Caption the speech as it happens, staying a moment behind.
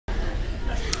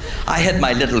I had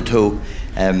my little toe,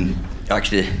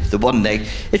 actually the one leg.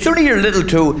 It's only your little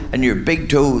toe and your big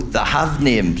toe that have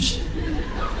names.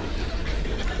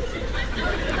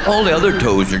 All the other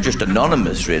toes are just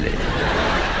anonymous, really.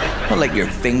 Not like your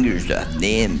fingers that have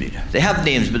names. They have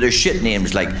names, but they're shit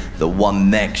names, like the one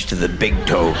next to the big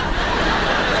toe.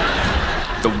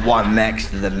 The one next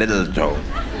to the little toe.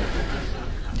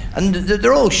 And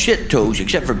they're all shit toes,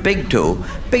 except for big toe.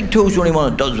 Big toe's the only one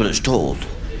that does what it's told.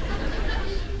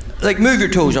 Like, move your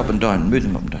toes up and down. Move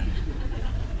them up and down.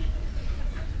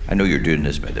 I know you're doing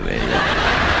this, by the way.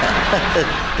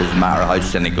 Doesn't matter how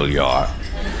cynical you are.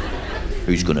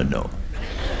 Who's gonna know?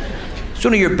 It's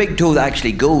only your big toe that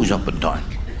actually goes up and down.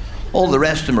 All the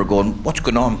rest of them are going, what's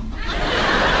going on?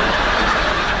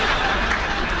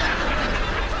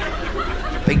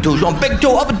 Big toe's on, big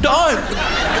toe up and down.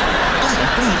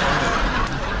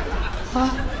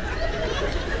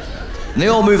 And they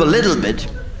all move a little bit,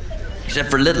 except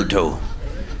for little toe.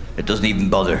 It doesn't even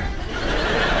bother.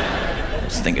 I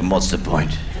was thinking, what's the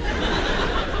point?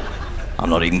 I'm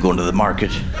not even going to the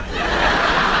market.